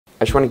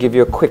I just want to give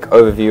you a quick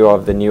overview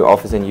of the new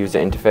OfferZen user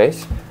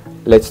interface.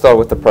 Let's start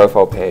with the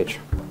profile page.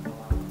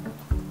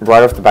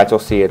 Right off the bat, you'll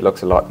see it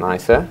looks a lot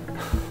nicer,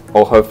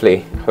 or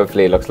hopefully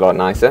it looks a lot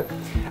nicer.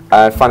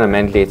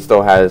 Fundamentally, it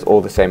still has all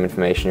the same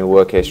information: your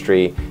work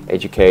history,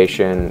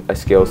 education, a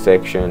skills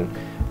section,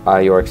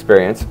 your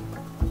experience.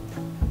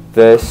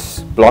 This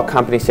block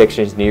company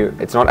section is new.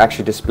 It's not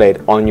actually displayed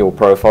on your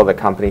profile that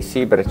companies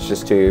see, but it's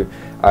just to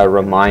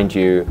remind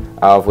you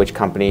of which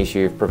companies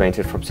you've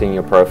prevented from seeing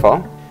your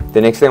profile. The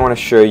next thing I want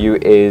to show you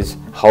is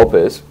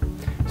helpers.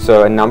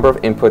 So a number of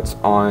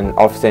inputs on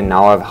OfferZen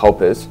now have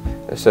helpers.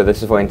 So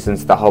this is, for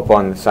instance, the helper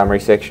on the summary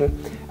section,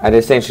 and it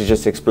essentially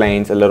just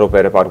explains a little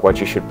bit about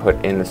what you should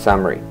put in the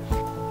summary.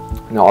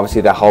 Now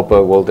obviously the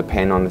helper will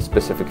depend on the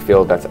specific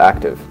field that's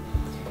active.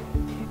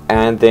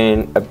 And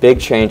then a big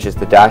change is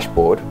the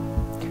dashboard.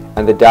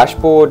 And the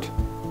dashboard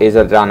is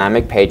a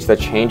dynamic page that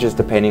changes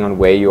depending on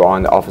where you are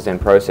in the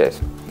OfferZen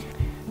process.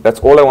 That's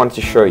all I wanted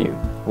to show you.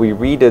 We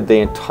redid the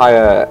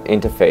entire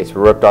interface.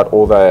 We ripped out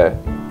all the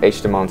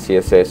HTML and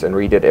CSS and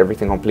redid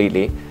everything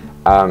completely.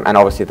 And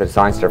obviously the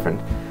design's different.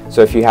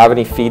 So if you have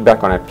any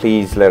feedback on it,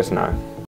 please let us know.